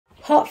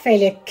Heart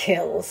failure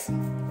kills,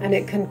 and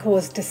it can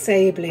cause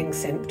disabling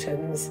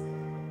symptoms.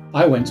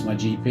 I went to my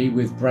GP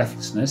with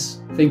breathlessness,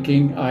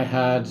 thinking I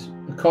had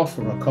a cough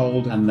or a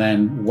cold, and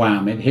then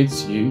wham, it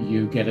hits you,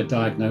 you get a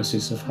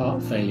diagnosis of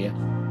heart failure.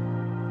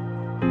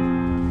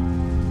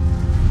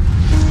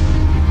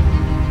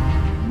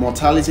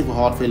 Mortality for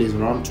heart failure is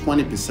around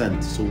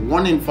 20%, so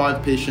 1 in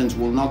 5 patients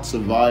will not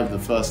survive the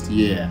first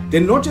year. They're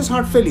not just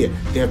heart failure,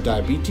 they have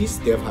diabetes,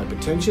 they have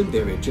hypertension, they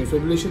have atrial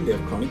fibrillation, they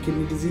have chronic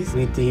kidney disease.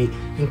 With the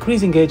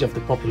increasing age of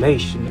the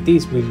population,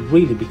 these will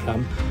really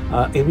become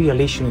a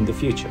real issue in the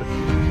future.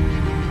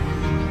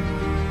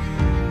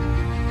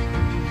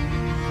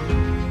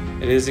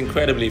 It is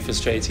incredibly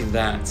frustrating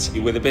that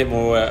with a bit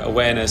more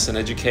awareness and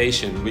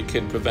education, we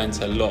could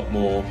prevent a lot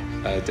more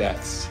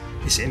deaths.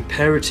 It's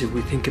imperative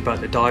we think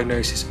about the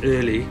diagnosis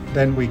early.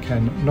 Then we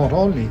can not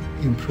only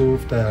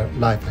improve their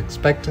life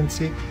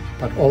expectancy,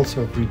 but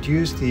also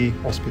reduce the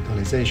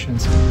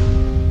hospitalizations.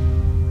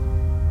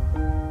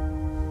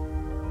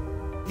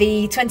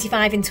 The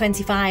 25 in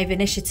 25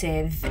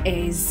 initiative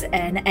is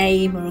an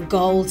aim or a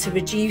goal to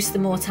reduce the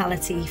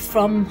mortality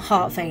from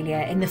heart failure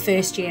in the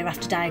first year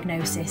after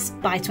diagnosis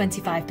by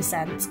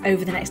 25%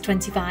 over the next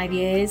 25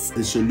 years.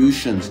 The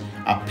solutions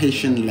are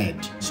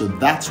patient-led, so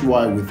that's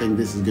why we think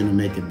this is going to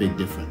make a big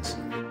difference.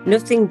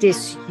 Nothing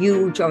this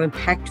huge or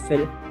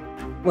impactful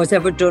was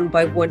ever done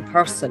by one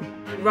person.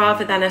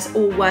 Rather than us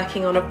all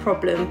working on a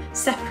problem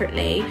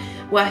separately,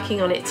 working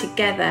on it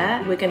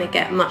together, we're going to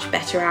get much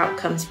better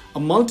outcomes. A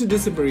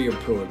multidisciplinary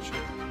approach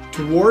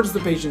towards the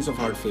patients of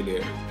heart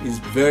failure is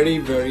very,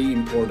 very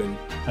important.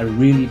 I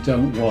really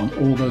don't want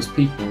all those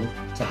people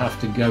to have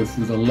to go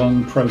through the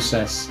long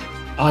process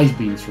I've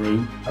been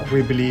through.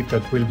 We believe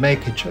that will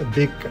make a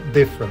big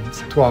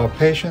difference to our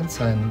patients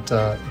and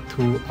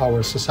to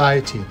our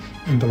society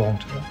in the long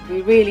term.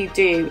 We really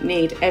do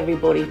need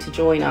everybody to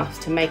join us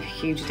to make a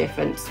huge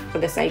difference for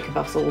the sake of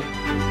us all.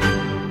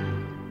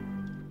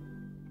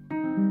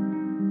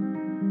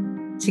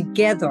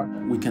 Together,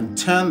 we can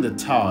turn the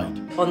tide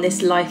on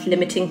this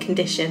life-limiting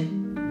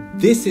condition.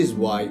 This is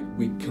why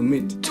we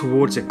commit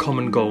towards a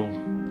common goal.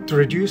 To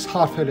reduce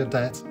heart failure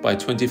deaths by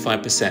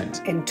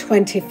 25% in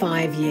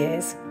 25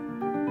 years.